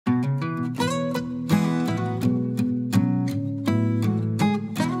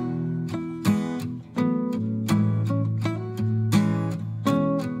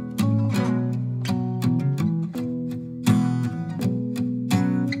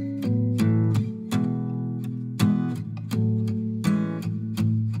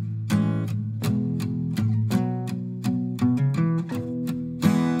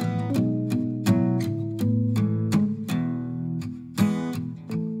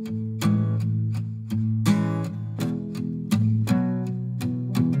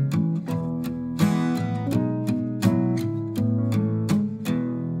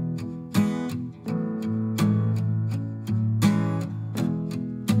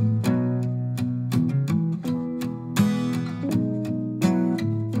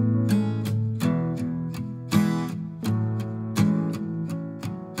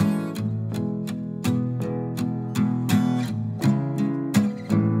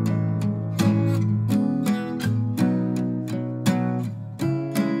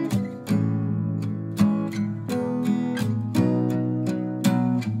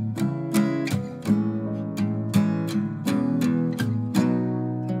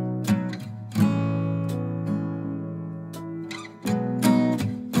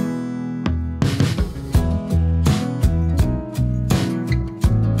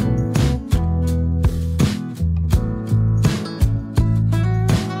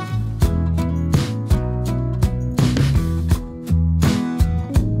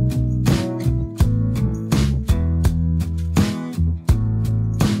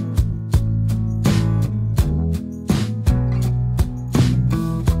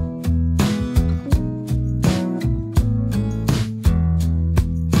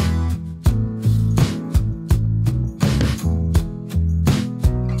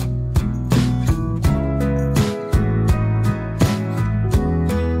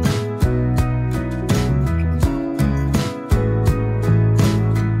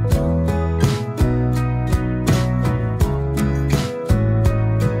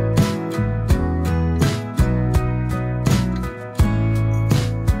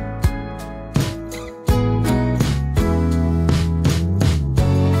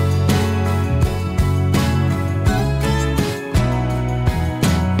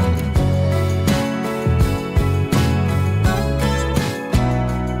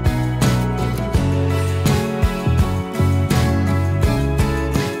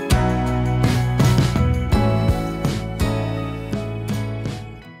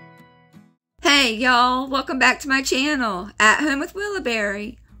all, welcome back to my channel, At Home with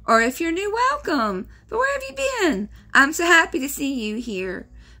Willowberry. Or if you're new, welcome. But where have you been? I'm so happy to see you here.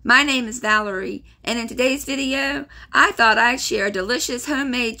 My name is Valerie, and in today's video, I thought I'd share a delicious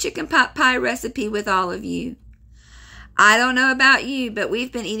homemade chicken pot pie recipe with all of you. I don't know about you, but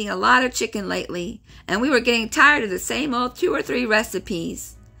we've been eating a lot of chicken lately, and we were getting tired of the same old 2 or 3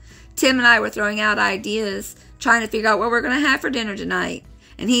 recipes. Tim and I were throwing out ideas, trying to figure out what we're going to have for dinner tonight.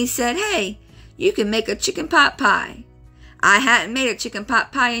 And he said, hey, you can make a chicken pot pie. I hadn't made a chicken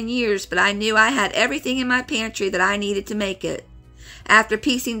pot pie in years, but I knew I had everything in my pantry that I needed to make it. After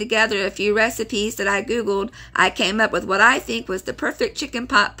piecing together a few recipes that I Googled, I came up with what I think was the perfect chicken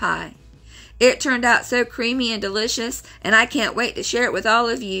pot pie. It turned out so creamy and delicious, and I can't wait to share it with all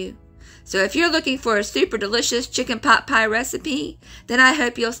of you. So if you're looking for a super delicious chicken pot pie recipe, then I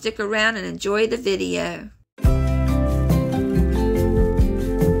hope you'll stick around and enjoy the video.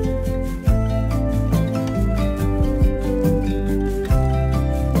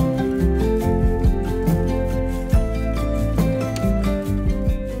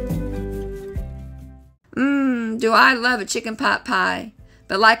 Do I love a chicken pot pie.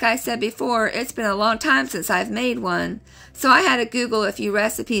 But like I said before, it's been a long time since I've made one, so I had to Google a few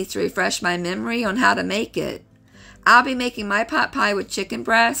recipes to refresh my memory on how to make it. I'll be making my pot pie with chicken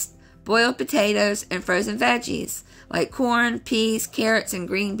breast, boiled potatoes, and frozen veggies, like corn, peas, carrots, and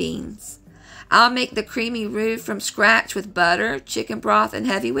green beans. I'll make the creamy roux from scratch with butter, chicken broth, and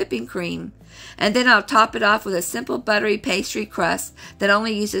heavy whipping cream. And then I'll top it off with a simple buttery pastry crust that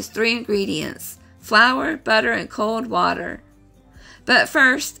only uses 3 ingredients: flour, butter, and cold water. But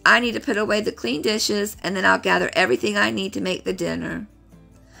first, I need to put away the clean dishes, and then I'll gather everything I need to make the dinner.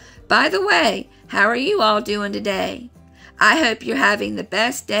 By the way, how are you all doing today? I hope you're having the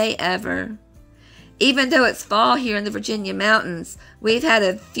best day ever. Even though it's fall here in the Virginia mountains, we've had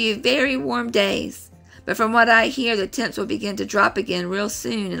a few very warm days. But from what I hear, the temps will begin to drop again real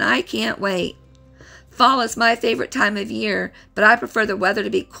soon, and I can't wait. Fall is my favorite time of year, but I prefer the weather to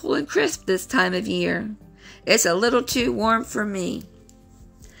be cool and crisp this time of year. It's a little too warm for me.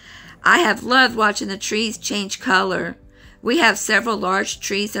 I have loved watching the trees change color. We have several large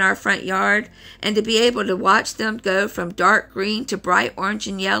trees in our front yard, and to be able to watch them go from dark green to bright orange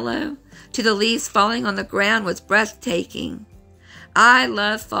and yellow, to the leaves falling on the ground was breathtaking. I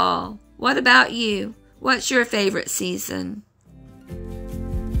love fall. What about you? What's your favorite season?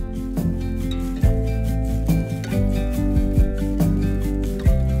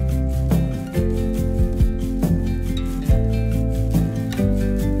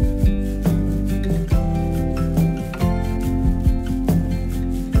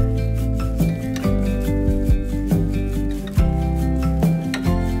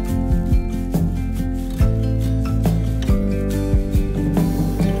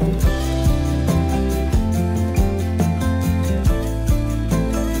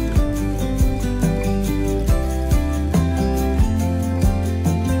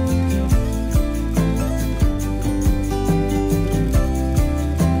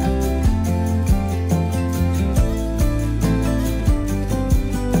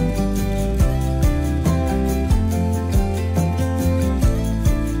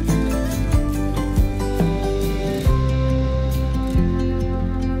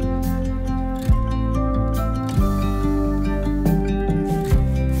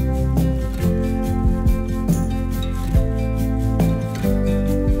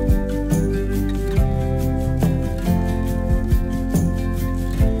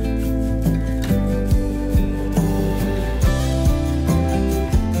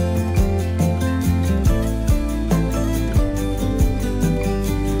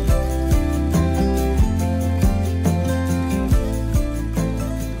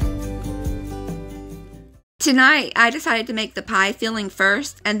 Tonight, I decided to make the pie filling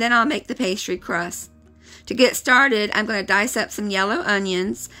first, and then I'll make the pastry crust. To get started, I'm going to dice up some yellow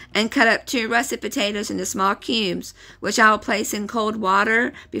onions and cut up 2 russet potatoes into small cubes, which I will place in cold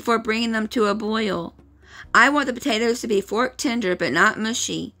water before bringing them to a boil. I want the potatoes to be fork tender but not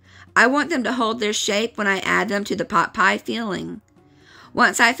mushy. I want them to hold their shape when I add them to the pot pie filling.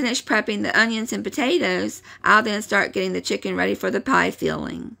 Once I finish prepping the onions and potatoes, I'll then start getting the chicken ready for the pie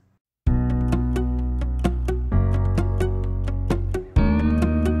filling.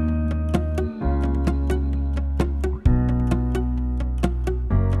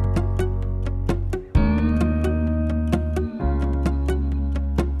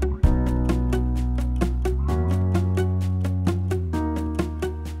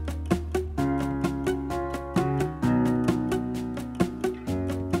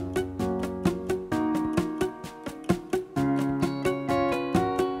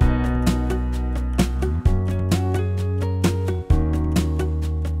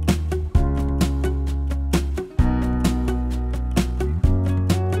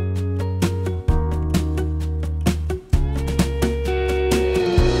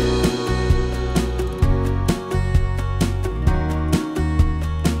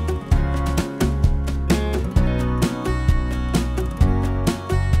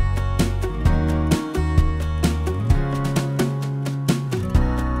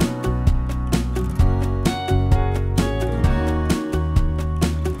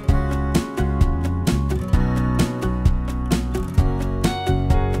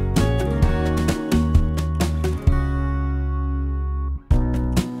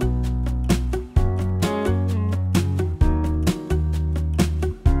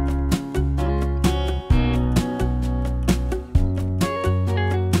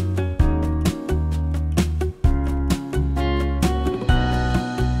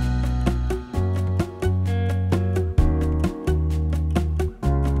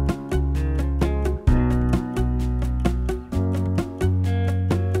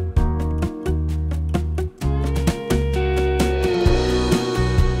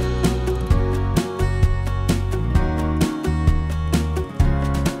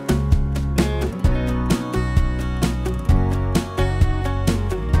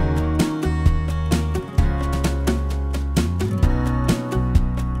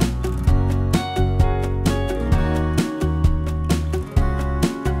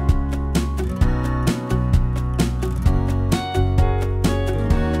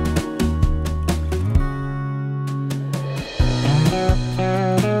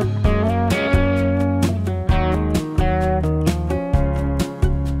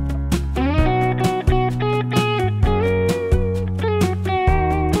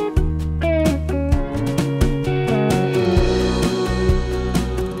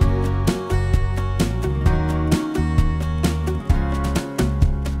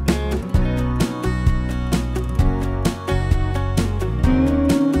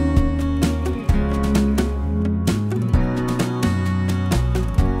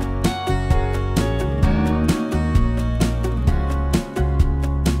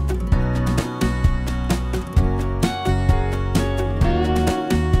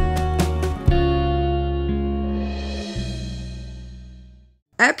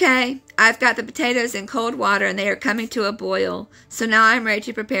 Okay, I've got the potatoes in cold water and they are coming to a boil, so now I'm ready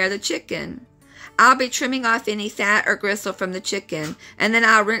to prepare the chicken. I'll be trimming off any fat or gristle from the chicken, and then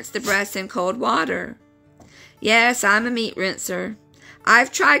I'll rinse the breast in cold water. Yes, I'm a meat rinser.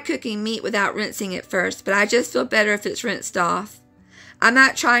 I've tried cooking meat without rinsing it first, but I just feel better if it's rinsed off. I'm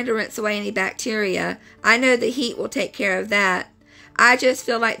not trying to rinse away any bacteria. I know the heat will take care of that. I just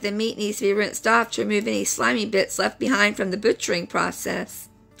feel like the meat needs to be rinsed off to remove any slimy bits left behind from the butchering process.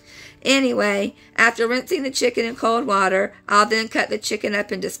 Anyway, after rinsing the chicken in cold water, I'll then cut the chicken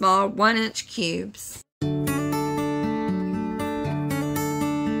up into small 1-inch cubes.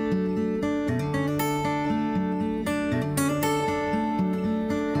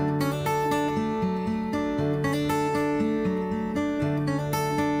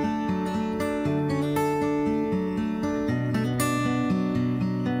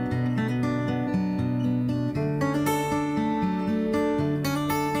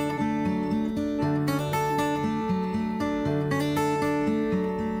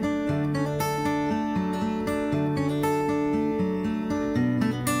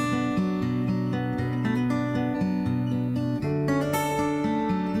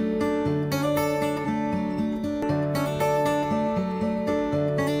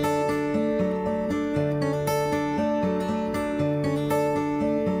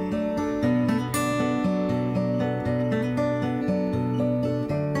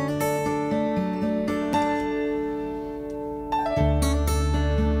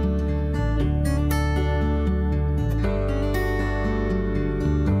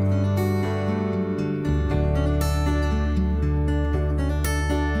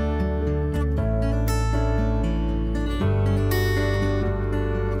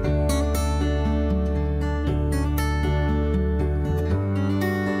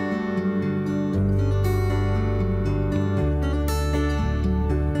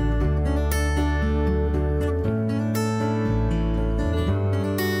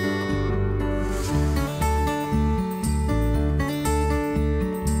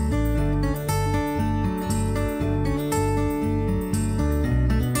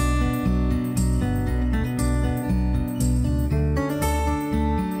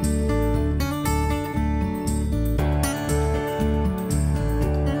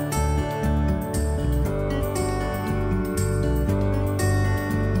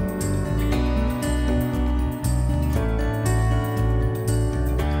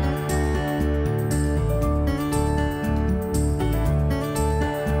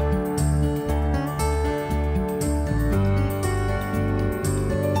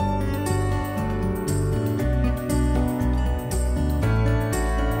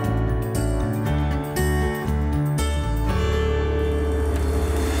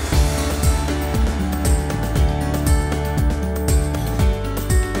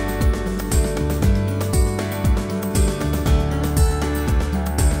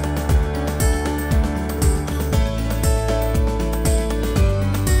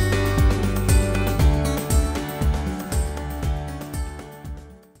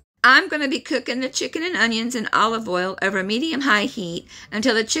 I'm going to be cooking the chicken and onions in olive oil over medium-high heat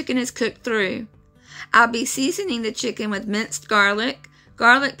until the chicken is cooked through. I'll be seasoning the chicken with minced garlic,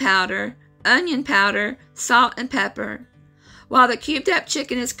 garlic powder, onion powder, salt, and pepper. While the cubed up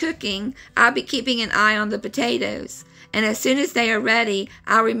chicken is cooking, I'll be keeping an eye on the potatoes, and as soon as they are ready,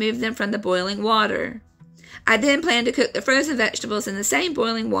 I'll remove them from the boiling water. I then plan to cook the frozen vegetables in the same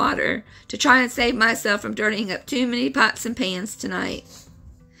boiling water to try and save myself from dirtying up too many pots and pans tonight.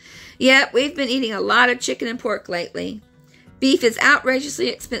 Yep, we've been eating a lot of chicken and pork lately. Beef is outrageously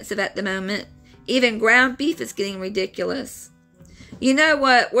expensive at the moment. Even ground beef is getting ridiculous. You know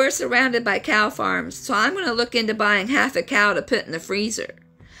what? We're surrounded by cow farms, so I'm going to look into buying half a cow to put in the freezer.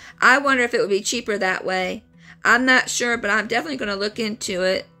 I wonder if it would be cheaper that way. I'm not sure, but I'm definitely going to look into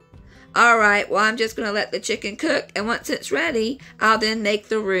it. Alright, well, I'm just going to let the chicken cook, and once it's ready, I'll then make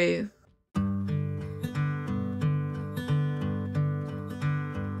the roux.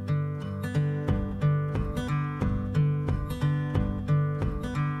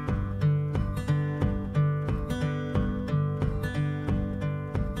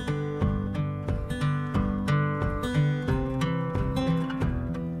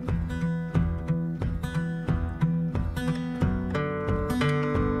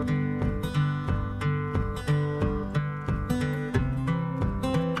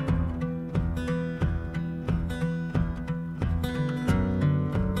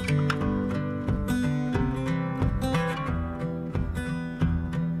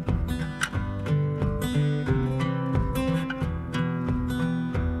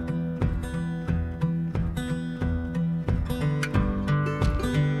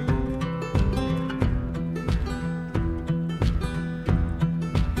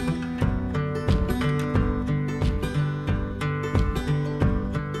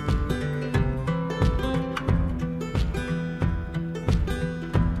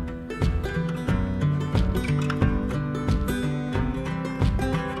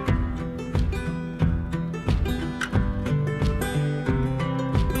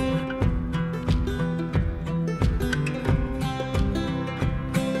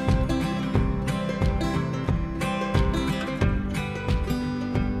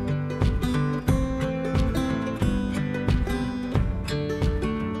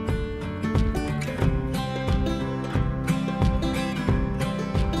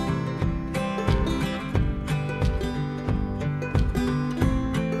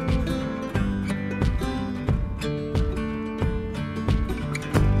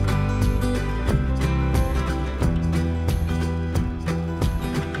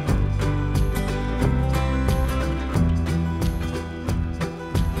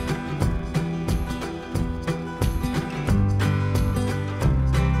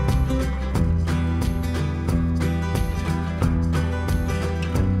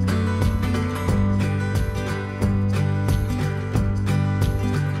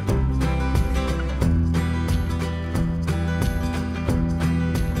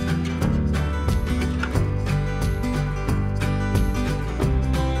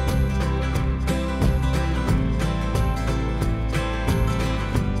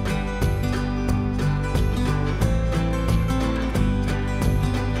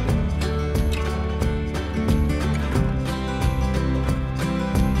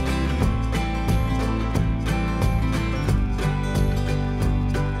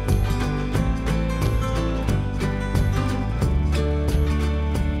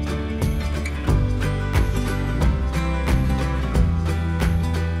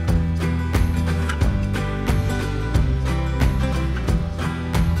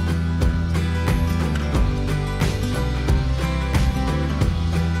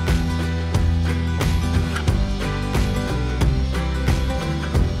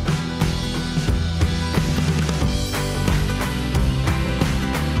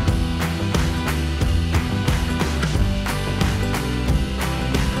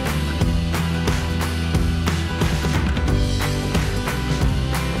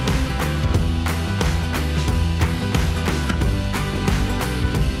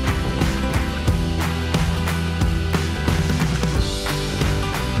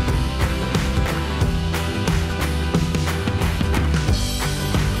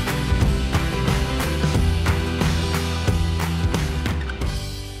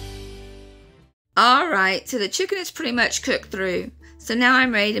 Alright, so the chicken is pretty much cooked through. So now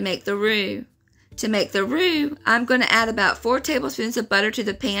I'm ready to make the roux. To make the roux, I'm going to add about 4 tablespoons of butter to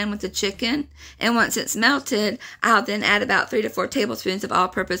the pan with the chicken, and once it's melted, I'll then add about 3 to 4 tablespoons of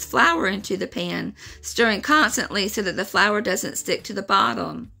all-purpose flour into the pan, stirring constantly so that the flour doesn't stick to the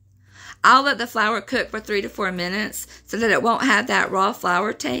bottom. I'll let the flour cook for 3 to 4 minutes so that it won't have that raw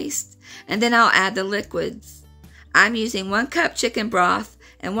flour taste, and then I'll add the liquids. I'm using 1 cup chicken broth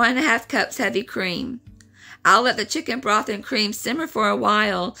and 1.5 cups heavy cream. I'll let the chicken broth and cream simmer for a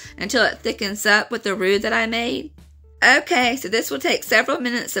while until it thickens up with the roux that I made. Okay, so this will take several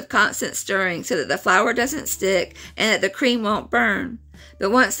minutes of constant stirring so that the flour doesn't stick and that the cream won't burn. But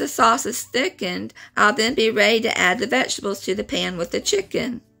once the sauce is thickened, I'll then be ready to add the vegetables to the pan with the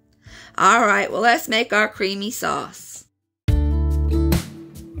chicken. Alright, well let's make our creamy sauce.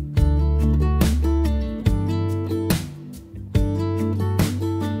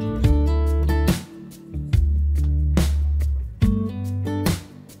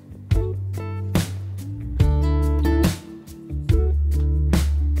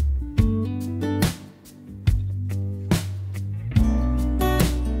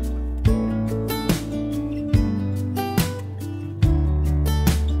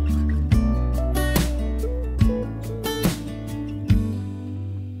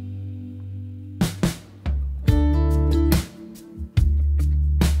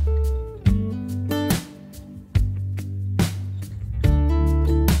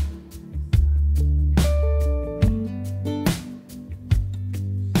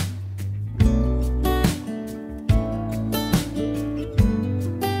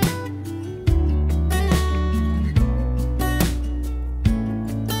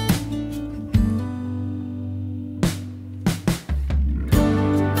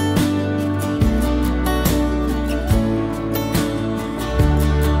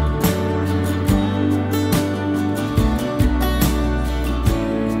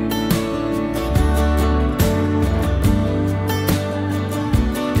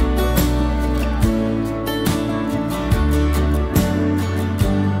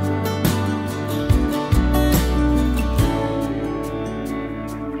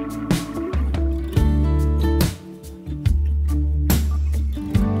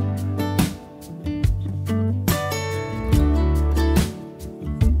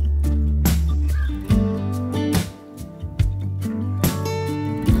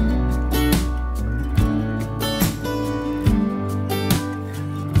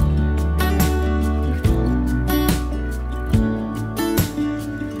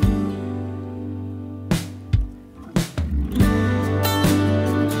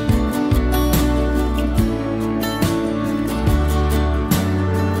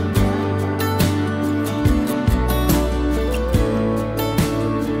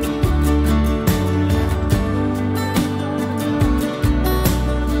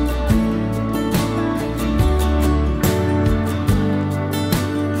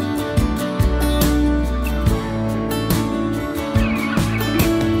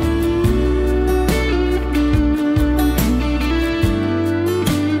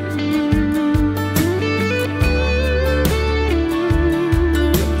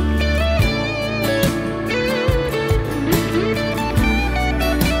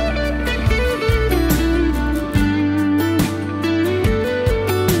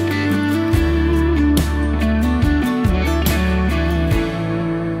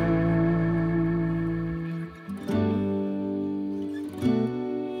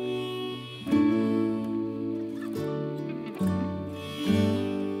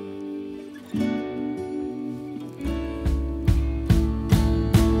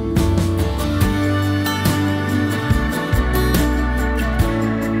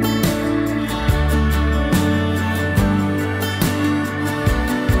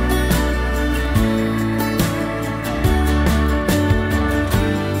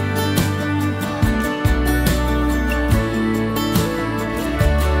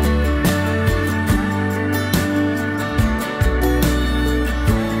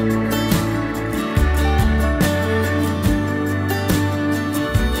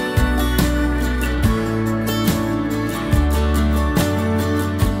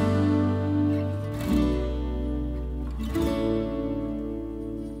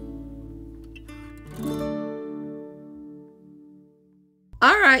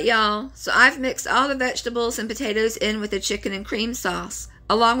 Alright y'all, so I've mixed all the vegetables and potatoes in with the chicken and cream sauce,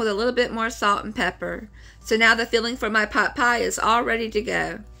 along with a little bit more salt and pepper. So now the filling for my pot pie is all ready to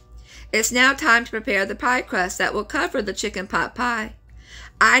go. It's now time to prepare the pie crust that will cover the chicken pot pie.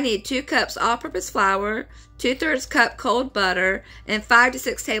 I need 2 cups all-purpose flour, 2/3 cup cold butter, and 5 to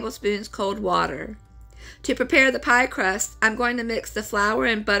 6 tablespoons cold water. To prepare the pie crust, I'm going to mix the flour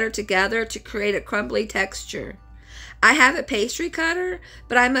and butter together to create a crumbly texture. I have a pastry cutter,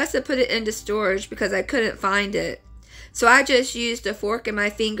 but I must have put it into storage because I couldn't find it. So I just used a fork and my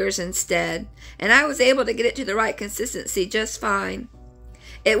fingers instead, and I was able to get it to the right consistency just fine.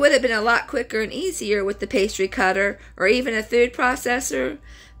 It would have been a lot quicker and easier with the pastry cutter or even a food processor,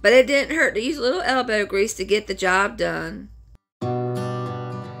 but it didn't hurt to use a little elbow grease to get the job done.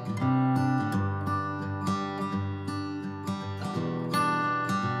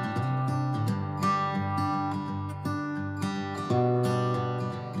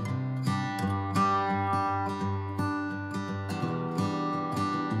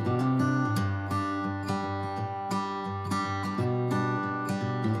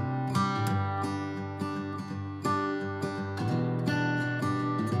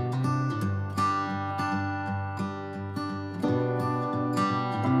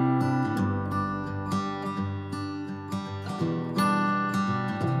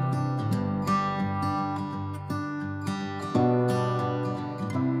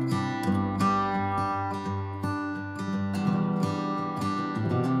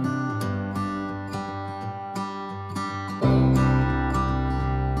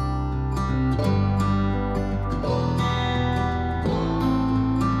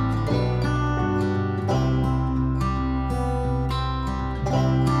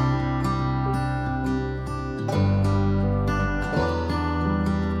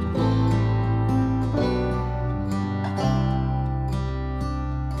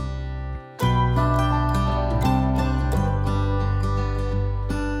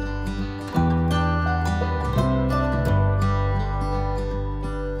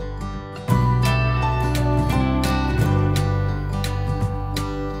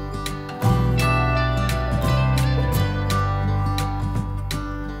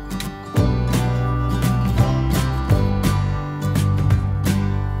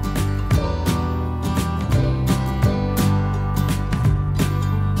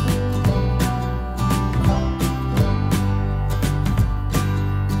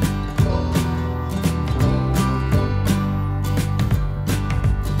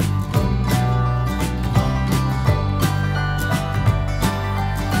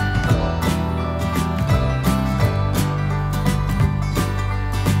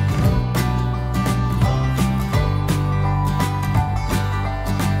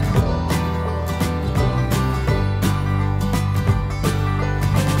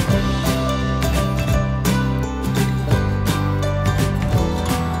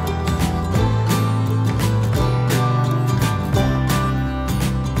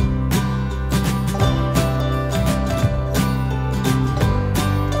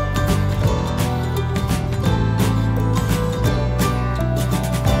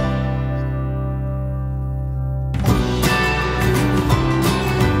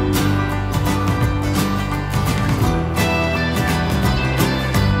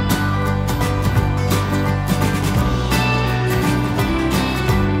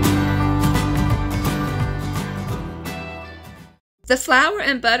 The flour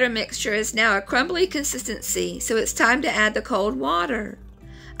and butter mixture is now a crumbly consistency, so it's time to add the cold water.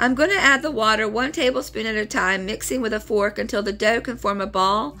 I'm going to add the water 1 tablespoon at a time, mixing with a fork until the dough can form a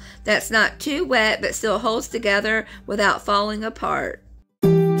ball that's not too wet but still holds together without falling apart.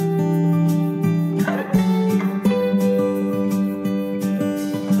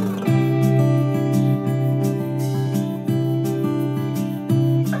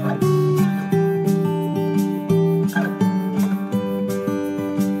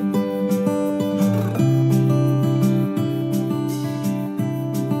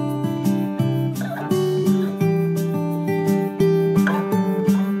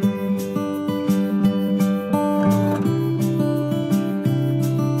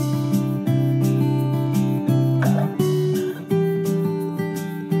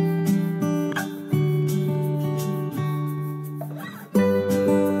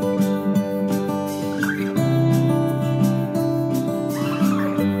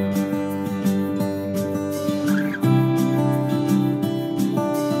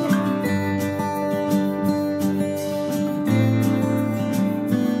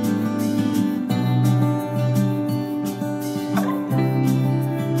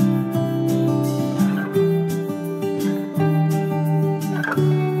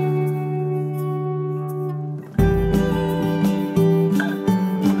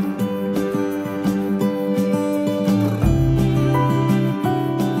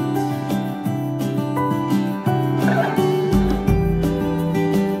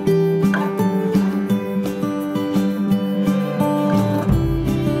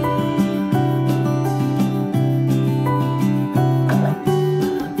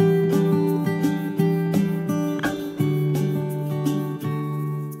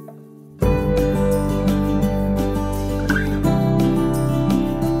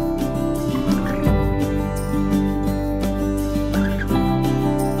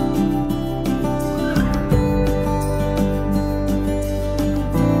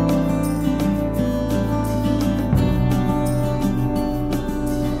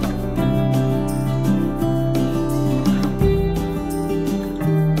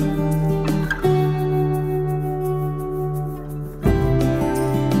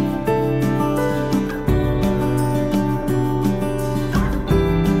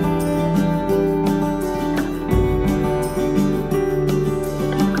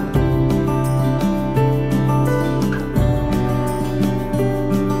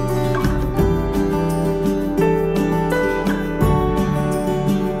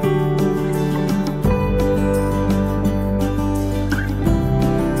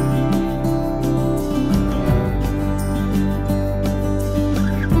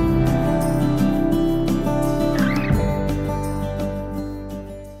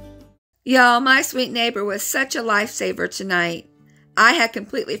 Y'all, my sweet neighbor was such a lifesaver tonight. I had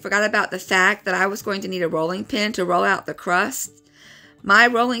completely forgot about the fact that I was going to need a rolling pin to roll out the crust. My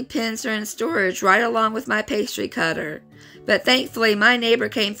rolling pins are in storage right along with my pastry cutter, but thankfully my neighbor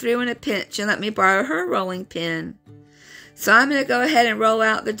came through in a pinch and let me borrow her rolling pin. So I'm going to go ahead and roll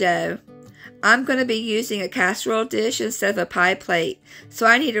out the dough. I'm going to be using a casserole dish instead of a pie plate, so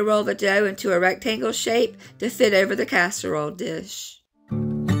I need to roll the dough into a rectangle shape to fit over the casserole dish.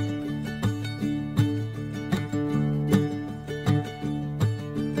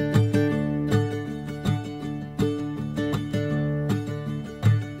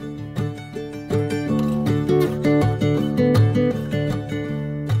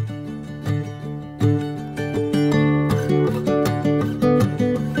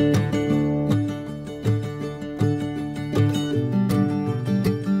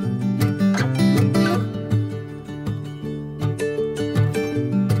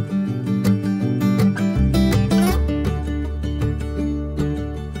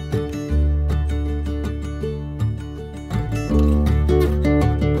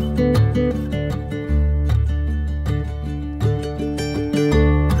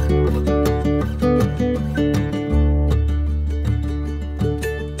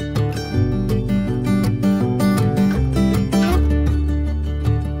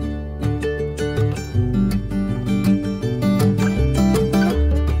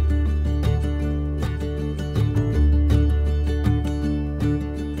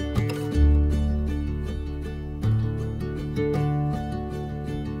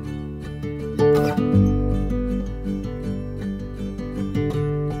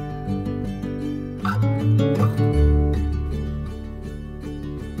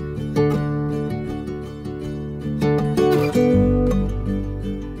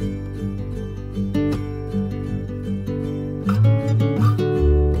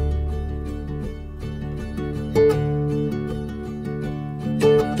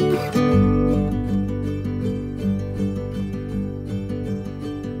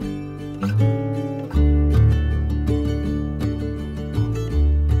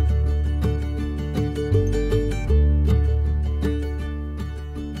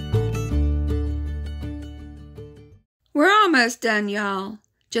 We're almost done, y'all.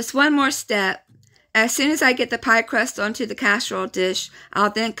 Just one more step. As soon as I get the pie crust onto the casserole dish, I'll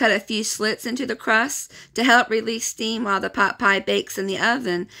then cut a few slits into the crust to help release steam while the pot pie bakes in the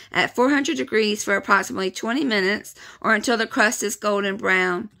oven at 400 degrees for approximately 20 minutes or until the crust is golden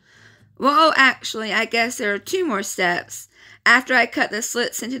brown. Well, actually, I guess there are 2 more steps. After I cut the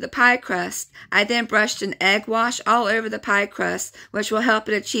slits into the pie crust, I then brushed an egg wash all over the pie crust, which will help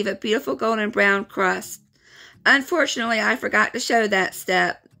it achieve a beautiful golden brown crust. Unfortunately, I forgot to show that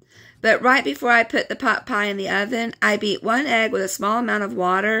step. But right before I put the pot pie in the oven, I beat 1 egg with a small amount of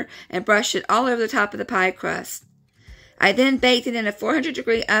water and brushed it all over the top of the pie crust. I then baked it in a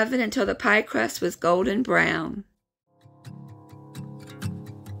 400-degree oven until the pie crust was golden brown.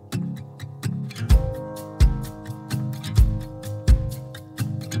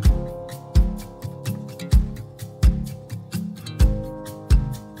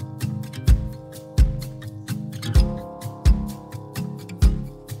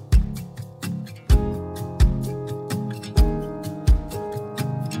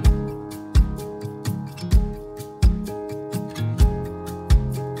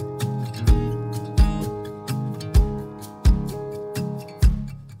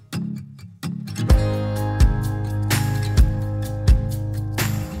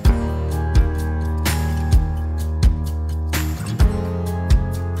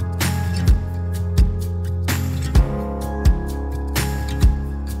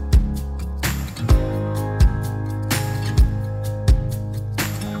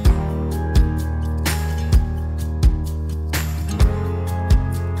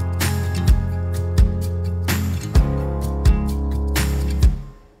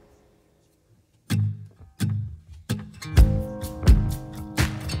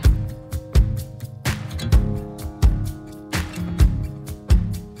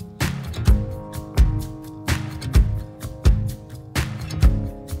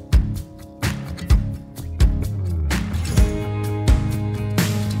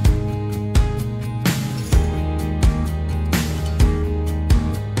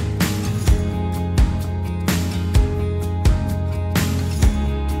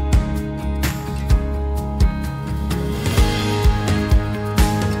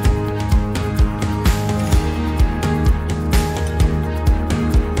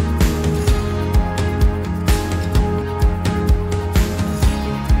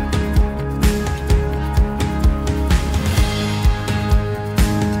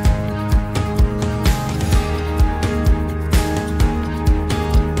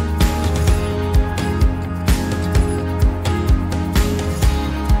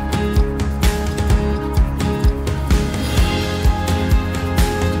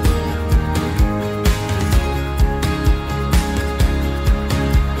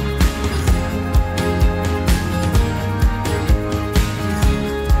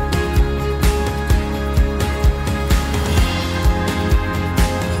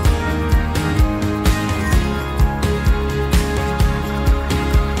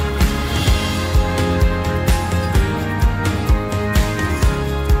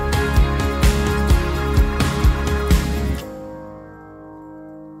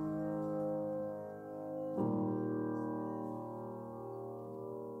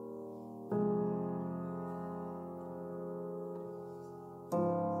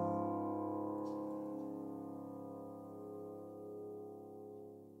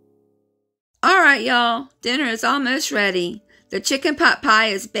 right, y'all. Dinner is almost ready. The chicken pot pie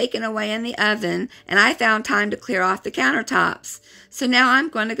is baking away in the oven, and I found time to clear off the countertops. So now I'm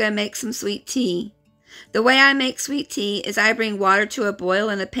going to go make some sweet tea. The way I make sweet tea is I bring water to a boil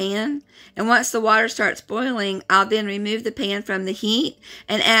in a pan, and once the water starts boiling, I'll then remove the pan from the heat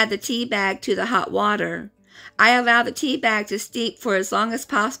and add the tea bag to the hot water. I allow the tea bag to steep for as long as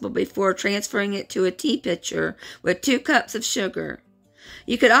possible before transferring it to a tea pitcher with 2 cups of sugar.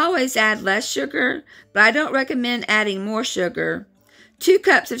 You could always add less sugar, but I don't recommend adding more sugar. 2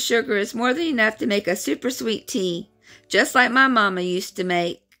 cups of sugar is more than enough to make a super sweet tea, just like my mama used to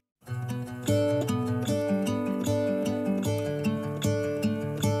make.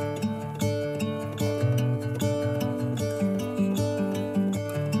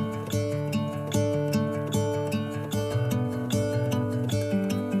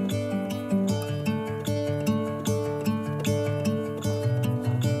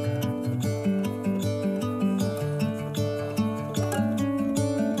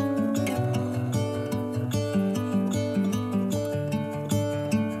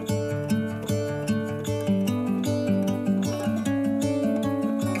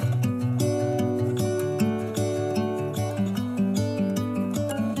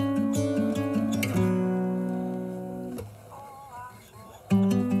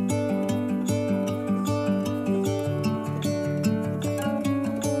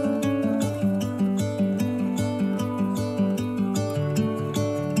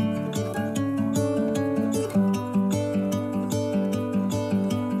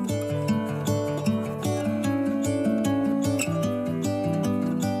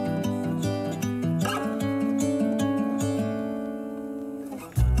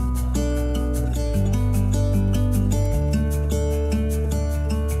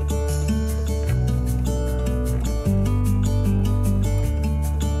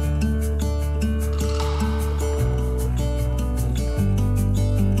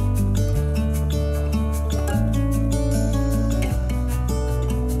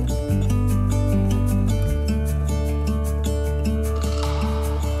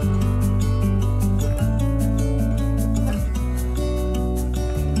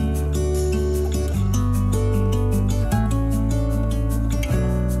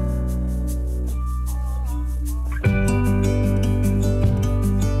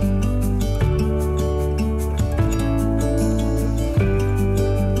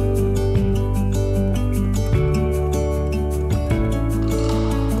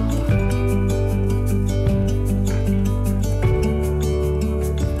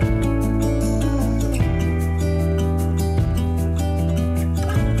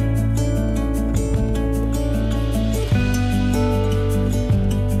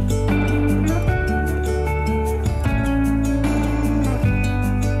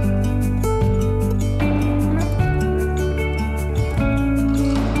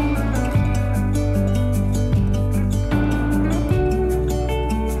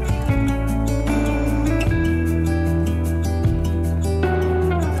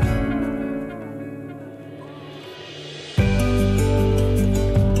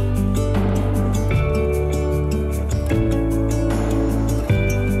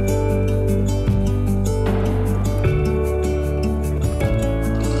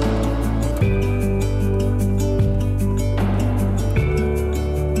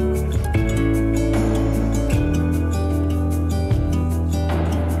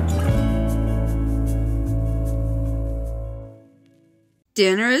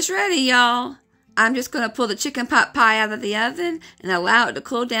 Dinner is ready, y'all. I'm just going to pull the chicken pot pie out of the oven and allow it to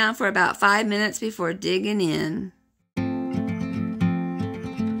cool down for about 5 minutes before digging in.